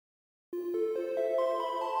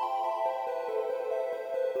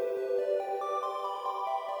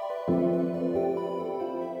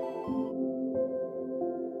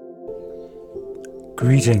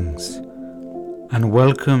Greetings and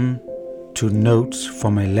welcome to Notes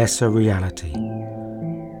from a Lesser Reality,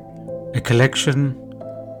 a collection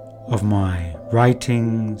of my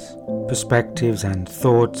writings, perspectives and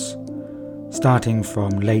thoughts starting from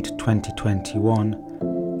late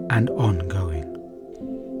 2021 and ongoing.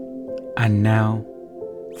 And now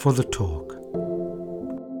for the talk.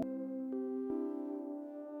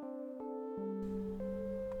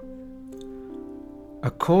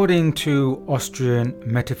 According to Austrian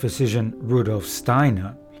metaphysician Rudolf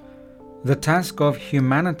Steiner, the task of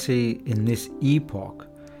humanity in this epoch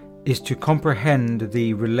is to comprehend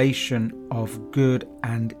the relation of good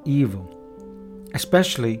and evil,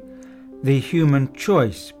 especially the human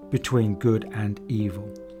choice between good and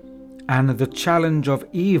evil, and the challenge of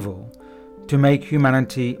evil to make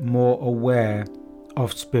humanity more aware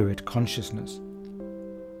of spirit consciousness.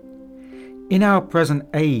 In our present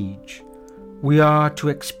age, we are to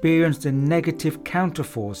experience the negative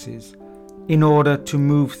counterforces in order to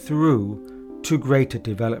move through to greater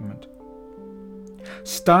development.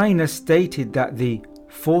 Steiner stated that the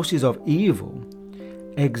forces of evil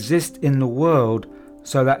exist in the world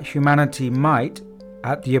so that humanity might,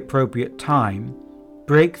 at the appropriate time,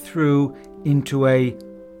 break through into a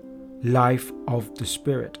life of the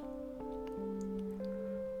spirit.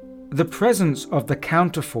 The presence of the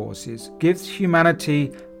counterforces gives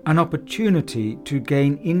humanity an opportunity to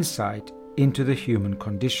gain insight into the human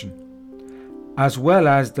condition, as well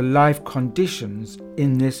as the life conditions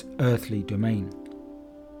in this earthly domain.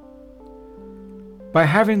 By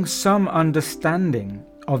having some understanding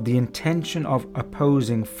of the intention of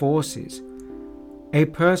opposing forces, a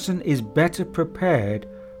person is better prepared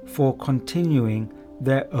for continuing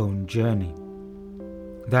their own journey.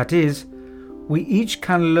 That is, we each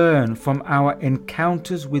can learn from our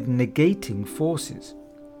encounters with negating forces.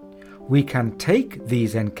 We can take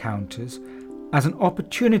these encounters as an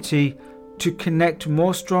opportunity to connect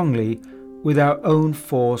more strongly with our own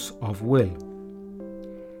force of will.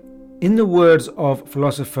 In the words of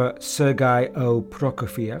philosopher Sergei O.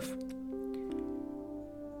 Prokofiev,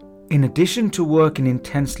 in addition to working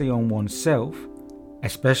intensely on oneself,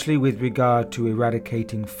 especially with regard to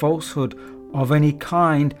eradicating falsehood of any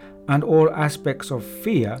kind and all aspects of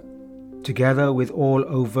fear, together with all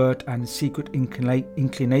overt and secret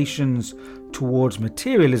inclinations towards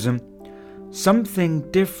materialism,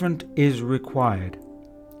 something different is required,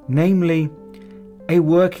 namely, a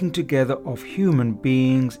working together of human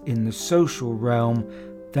beings in the social realm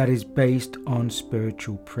that is based on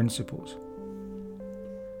spiritual principles.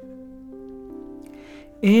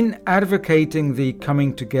 In advocating the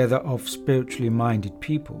coming together of spiritually minded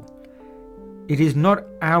people, it is not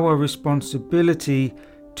our responsibility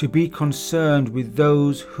to be concerned with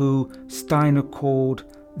those who Steiner called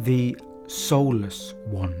the soulless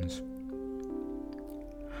ones.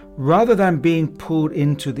 Rather than being pulled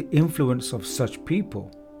into the influence of such people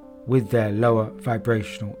with their lower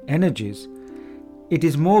vibrational energies, it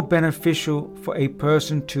is more beneficial for a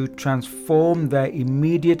person to transform their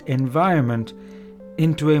immediate environment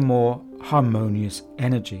into a more harmonious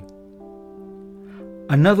energy.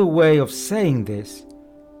 Another way of saying this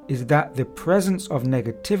is that the presence of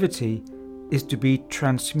negativity is to be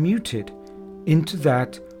transmuted into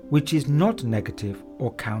that which is not negative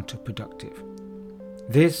or counterproductive.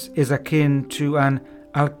 This is akin to an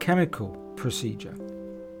alchemical procedure.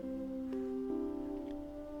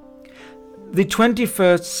 The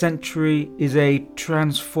 21st century is a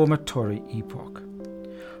transformatory epoch,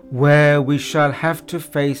 where we shall have to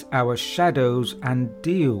face our shadows and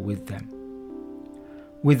deal with them.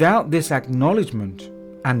 Without this acknowledgement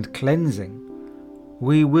and cleansing,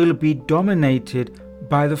 we will be dominated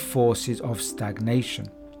by the forces of stagnation.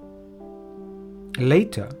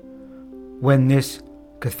 Later, when this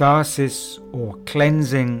catharsis or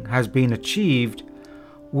cleansing has been achieved,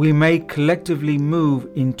 we may collectively move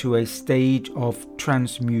into a stage of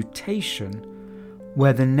transmutation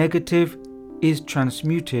where the negative is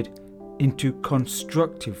transmuted into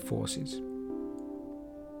constructive forces.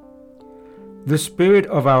 The spirit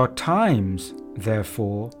of our times,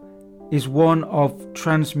 therefore, is one of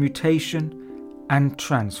transmutation and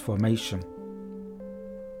transformation.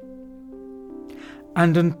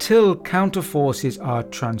 And until counterforces are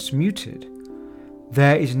transmuted,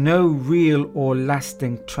 there is no real or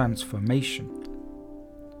lasting transformation.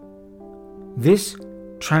 This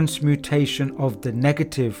transmutation of the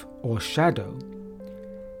negative or shadow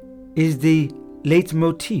is the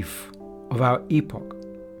leitmotif of our epoch,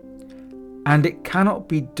 and it cannot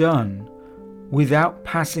be done without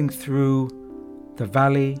passing through the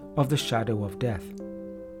valley of the shadow of death,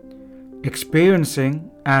 experiencing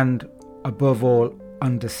and, above all,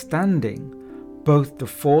 understanding both the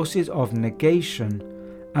forces of negation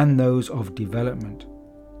and those of development.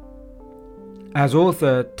 As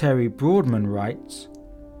author Terry Broadman writes,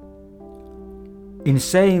 in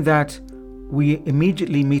saying that, we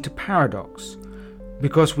immediately meet a paradox,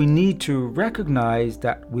 because we need to recognize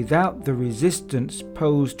that without the resistance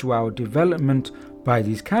posed to our development by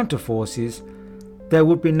these counterforces, there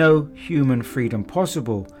would be no human freedom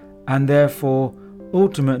possible, and therefore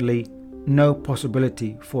ultimately no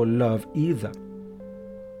possibility for love either.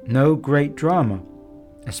 No great drama,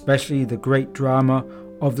 especially the great drama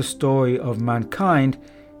of the story of mankind,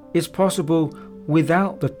 is possible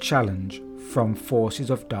without the challenge from forces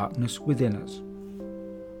of darkness within us.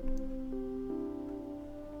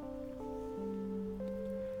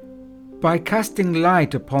 By casting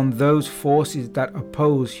light upon those forces that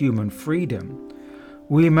oppose human freedom,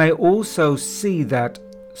 we may also see that,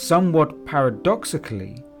 somewhat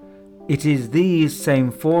paradoxically, it is these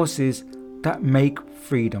same forces that make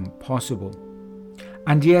freedom possible.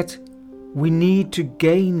 And yet, we need to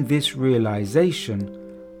gain this realization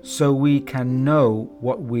so we can know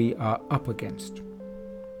what we are up against.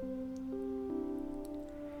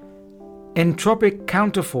 Entropic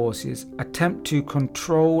counterforces attempt to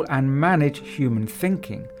control and manage human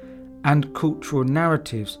thinking and cultural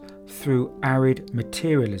narratives through arid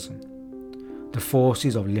materialism. The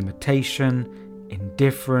forces of limitation,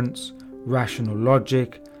 indifference, rational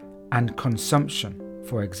logic, and consumption,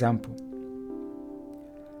 for example.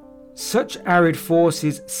 Such arid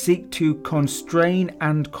forces seek to constrain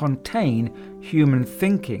and contain human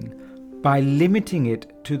thinking by limiting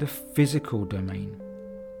it to the physical domain.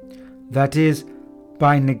 That is,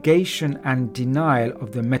 by negation and denial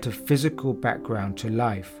of the metaphysical background to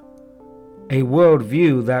life, a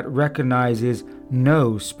worldview that recognizes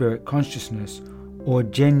no spirit consciousness or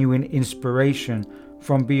genuine inspiration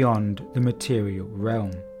from beyond the material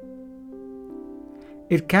realm.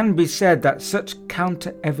 It can be said that such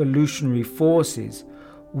counter-evolutionary forces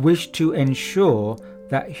wish to ensure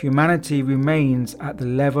that humanity remains at the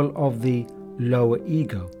level of the lower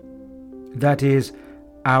ego, that is,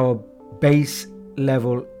 our base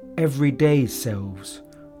level everyday selves,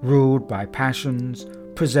 ruled by passions,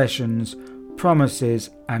 possessions, promises,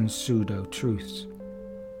 and pseudo-truths.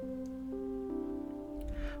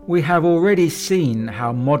 We have already seen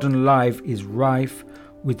how modern life is rife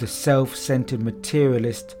with the self-centered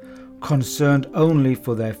materialist concerned only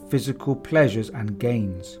for their physical pleasures and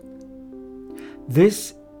gains.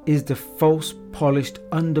 This is the false polished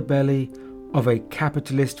underbelly of a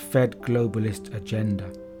capitalist-fed globalist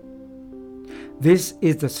agenda. This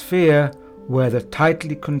is the sphere where the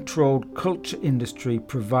tightly controlled culture industry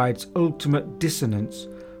provides ultimate dissonance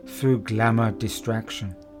through glamour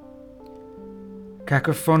distraction.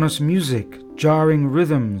 Cacophonous music, jarring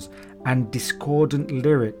rhythms, and discordant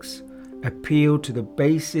lyrics appeal to the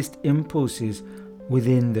basest impulses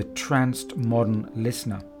within the tranced modern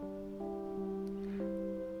listener.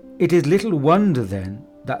 It is little wonder then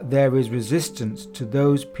that there is resistance to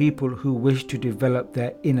those people who wish to develop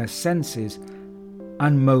their inner senses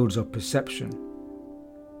and modes of perception.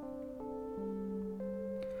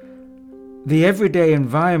 The everyday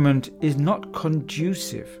environment is not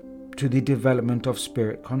conducive to the development of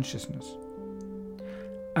spirit consciousness.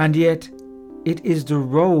 And yet, it is the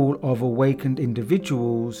role of awakened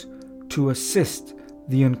individuals to assist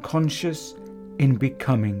the unconscious in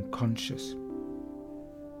becoming conscious.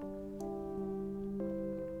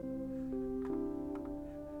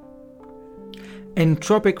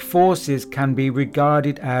 Entropic forces can be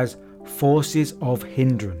regarded as forces of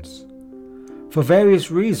hindrance. For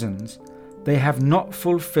various reasons, they have not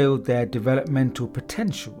fulfilled their developmental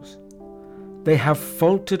potentials. They have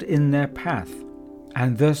faltered in their path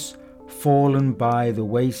and thus fallen by the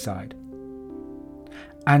wayside.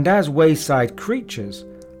 And as wayside creatures,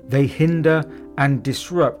 they hinder and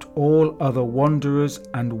disrupt all other wanderers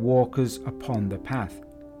and walkers upon the path.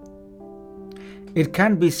 It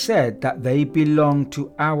can be said that they belong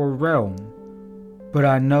to our realm, but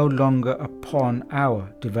are no longer upon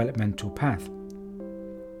our developmental path.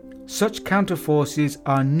 Such counterforces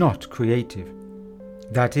are not creative.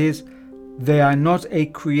 That is, they are not a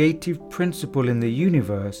creative principle in the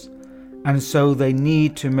universe, and so they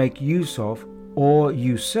need to make use of or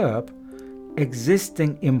usurp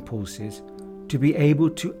existing impulses to be able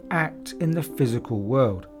to act in the physical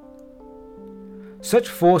world. Such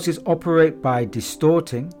forces operate by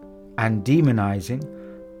distorting and demonizing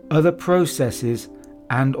other processes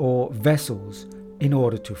and/or vessels in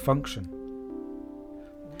order to function.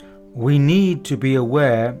 We need to be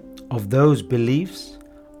aware of those beliefs,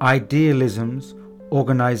 idealisms,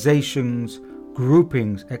 organizations,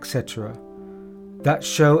 groupings, etc., that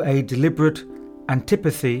show a deliberate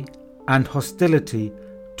antipathy and hostility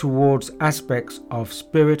towards aspects of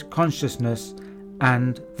spirit consciousness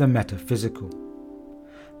and the metaphysical.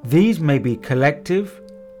 These may be collective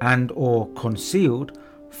and or concealed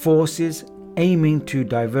forces aiming to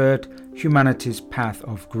divert humanity's path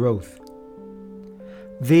of growth.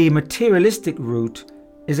 The materialistic route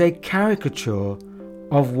is a caricature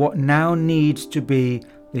of what now needs to be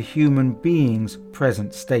the human being's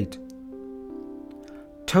present state.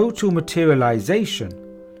 Total materialization,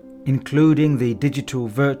 including the digital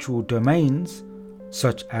virtual domains,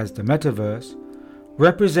 such as the metaverse,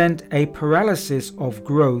 represent a paralysis of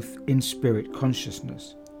growth in spirit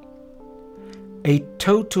consciousness. A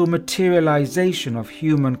total materialization of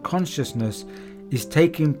human consciousness is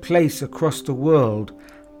taking place across the world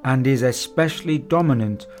and is especially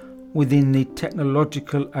dominant within the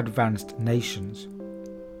technological advanced nations.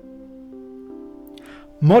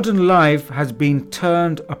 Modern life has been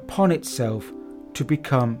turned upon itself to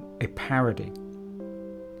become a parody.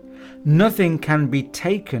 Nothing can be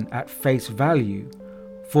taken at face value,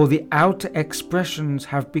 for the outer expressions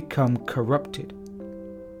have become corrupted.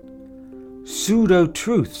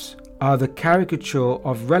 Pseudo-truths are the caricature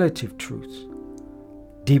of relative truths.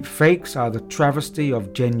 Deep fakes are the travesty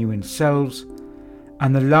of genuine selves,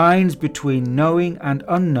 and the lines between knowing and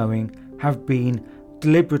unknowing have been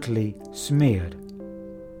deliberately smeared.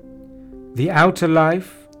 The outer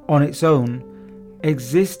life, on its own,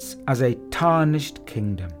 exists as a tarnished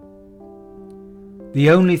kingdom. The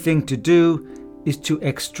only thing to do is to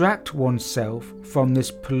extract oneself from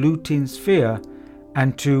this polluting sphere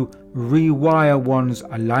and to rewire one's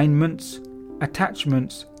alignments,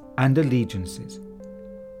 attachments, and allegiances.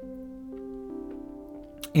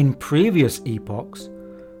 In previous epochs,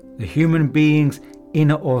 the human being's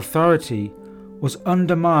inner authority was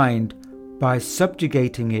undermined by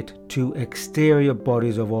subjugating it to exterior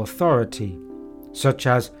bodies of authority, such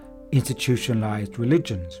as institutionalized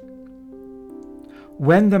religions.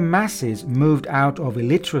 When the masses moved out of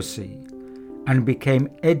illiteracy and became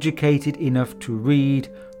educated enough to read,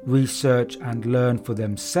 research, and learn for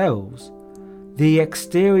themselves, the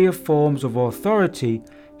exterior forms of authority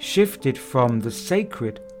shifted from the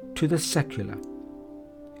sacred to the secular.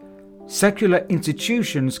 Secular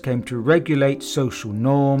institutions came to regulate social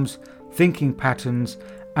norms, thinking patterns,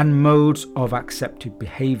 and modes of accepted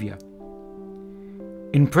behavior.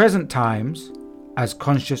 In present times, as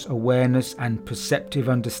conscious awareness and perceptive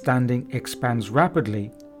understanding expands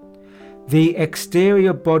rapidly, the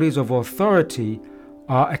exterior bodies of authority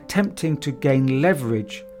are attempting to gain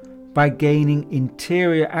leverage by gaining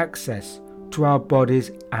interior access to our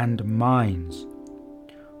bodies and minds,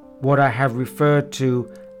 what I have referred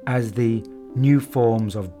to as the new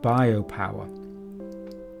forms of biopower.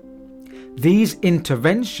 These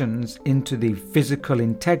interventions into the physical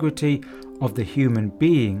integrity of the human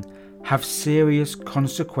being have serious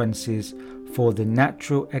consequences for the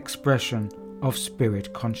natural expression of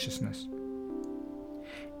spirit consciousness.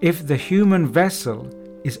 If the human vessel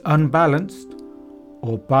is unbalanced,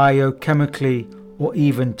 or biochemically or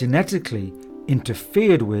even genetically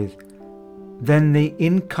interfered with, then the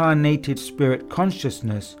incarnated spirit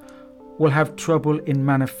consciousness will have trouble in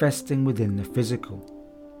manifesting within the physical.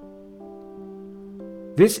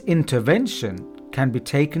 This intervention can be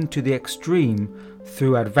taken to the extreme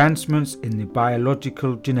through advancements in the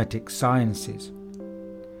biological genetic sciences.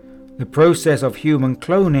 The process of human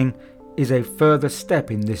cloning is a further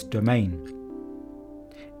step in this domain.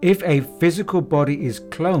 If a physical body is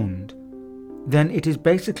cloned, then it is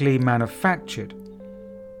basically manufactured.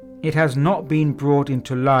 It has not been brought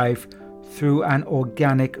into life through an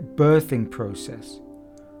organic birthing process,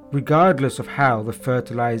 regardless of how the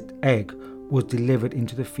fertilized egg was delivered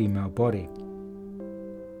into the female body.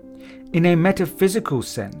 In a metaphysical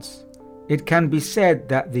sense, it can be said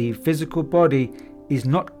that the physical body is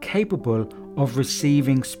not capable of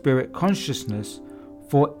receiving spirit consciousness,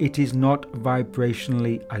 for it is not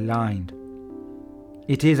vibrationally aligned.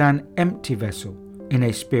 It is an empty vessel in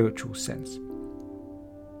a spiritual sense.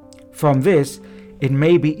 From this, it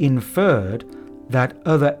may be inferred that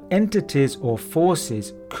other entities or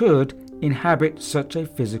forces could inhabit such a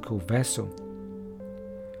physical vessel.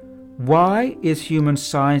 Why is human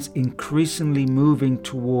science increasingly moving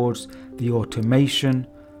towards the automation,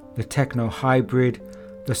 the techno-hybrid,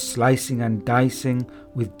 the slicing and dicing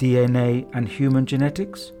with DNA and human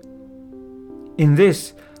genetics? In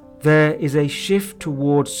this, there is a shift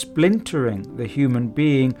towards splintering the human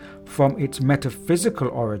being from its metaphysical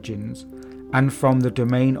origins and from the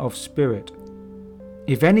domain of spirit.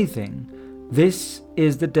 If anything, this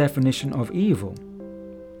is the definition of evil,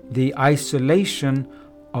 the isolation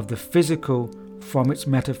of the physical from its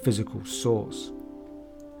metaphysical source.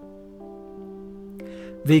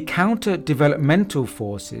 The counter-developmental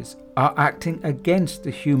forces are acting against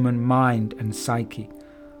the human mind and psyche,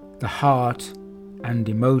 the heart and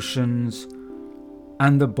emotions,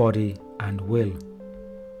 and the body and will.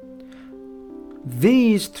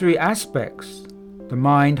 These three aspects, the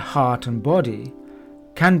mind, heart, and body,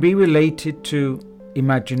 can be related to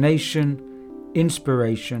imagination,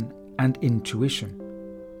 inspiration, and intuition.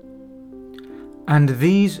 And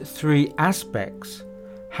these three aspects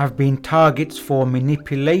have been targets for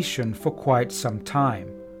manipulation for quite some time.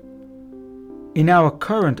 In our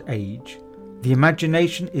current age, the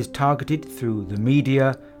imagination is targeted through the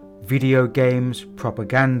media, video games,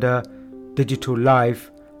 propaganda, digital life,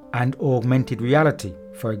 and augmented reality,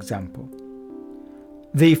 for example.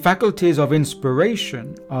 The faculties of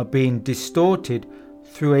inspiration are being distorted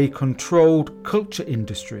through a controlled culture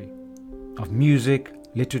industry of music,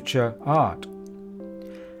 literature, art.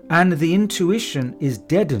 And the intuition is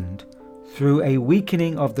deadened through a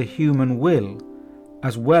weakening of the human will,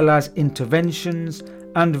 as well as interventions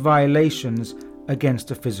and violations against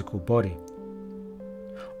the physical body.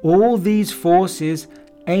 All these forces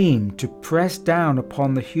aim to press down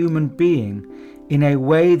upon the human being in a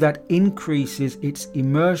way that increases its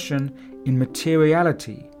immersion in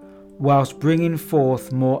materiality, whilst bringing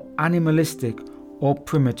forth more animalistic or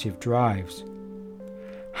primitive drives.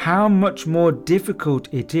 How much more difficult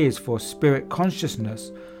it is for spirit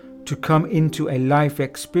consciousness to come into a life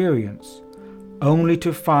experience, only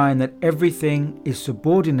to find that everything is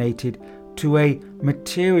subordinated to a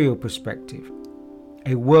material perspective,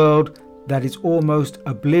 a world that is almost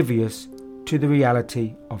oblivious to the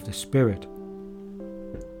reality of the spirit.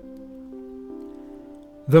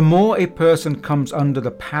 The more a person comes under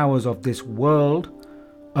the powers of this world,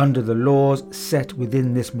 under the laws set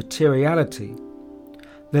within this materiality,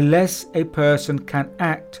 the less a person can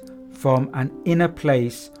act from an inner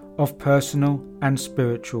place of personal and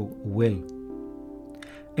spiritual will.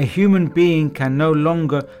 A human being can no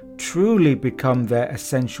longer truly become their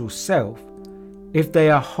essential self if they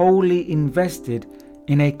are wholly invested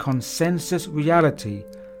in a consensus reality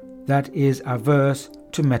that is averse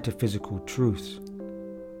to metaphysical truths.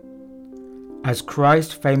 As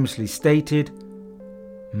Christ famously stated,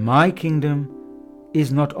 "My kingdom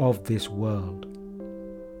is not of this world."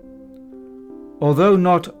 Although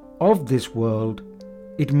not of this world,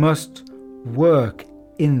 it must work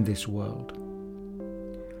in this world.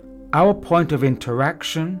 Our point of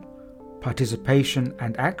interaction, participation,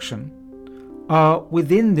 and action are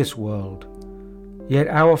within this world, yet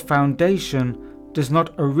our foundation does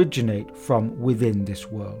not originate from within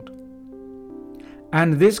this world.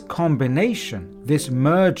 And this combination, this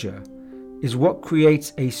merger, is what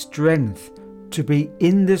creates a strength to be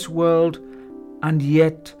in this world and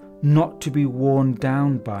yet not to be worn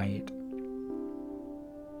down by it.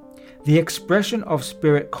 The expression of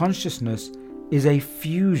spirit consciousness is a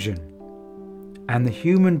fusion, and the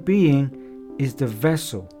human being is the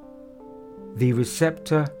vessel, the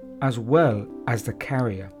receptor as well as the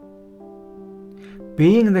carrier.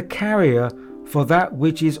 Being the carrier for that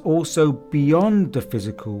which is also beyond the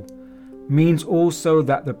physical means also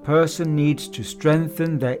that the person needs to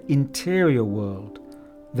strengthen their interior world,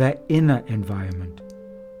 their inner environment.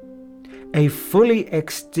 A fully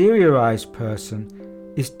exteriorized person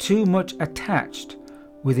is too much attached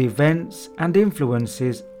with events and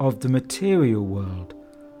influences of the material world,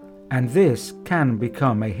 and this can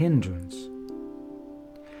become a hindrance.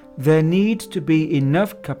 There needs to be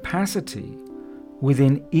enough capacity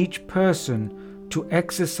within each person to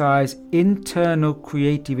exercise internal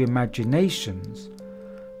creative imaginations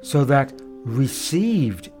so that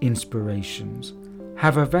received inspirations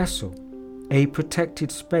have a vessel, a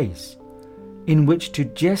protected space, in which to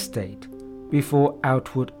gestate before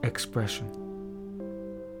outward expression.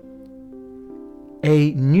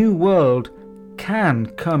 A new world can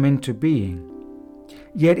come into being,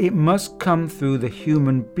 yet it must come through the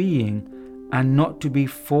human being and not to be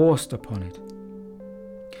forced upon it.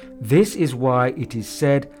 This is why it is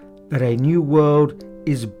said that a new world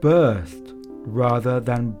is birthed rather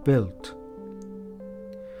than built.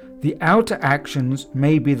 The outer actions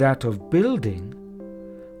may be that of building,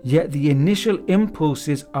 yet the initial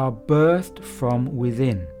impulses are birthed from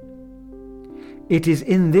within. It is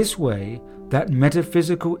in this way that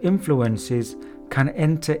metaphysical influences can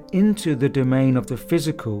enter into the domain of the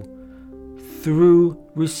physical through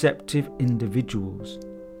receptive individuals.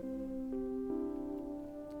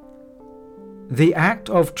 The act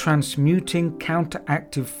of transmuting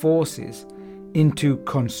counteractive forces into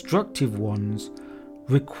constructive ones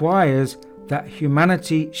requires that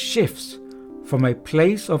humanity shifts from a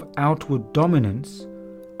place of outward dominance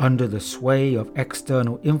under the sway of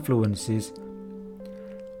external influences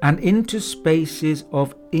and into spaces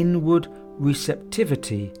of inward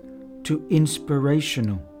receptivity to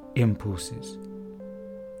inspirational impulses.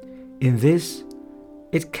 In this,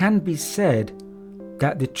 it can be said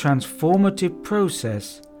that the transformative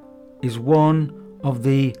process is one of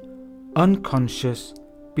the unconscious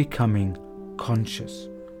becoming conscious.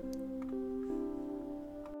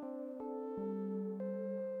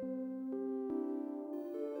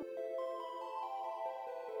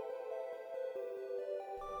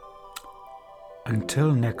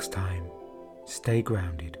 Until next time, stay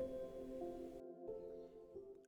grounded.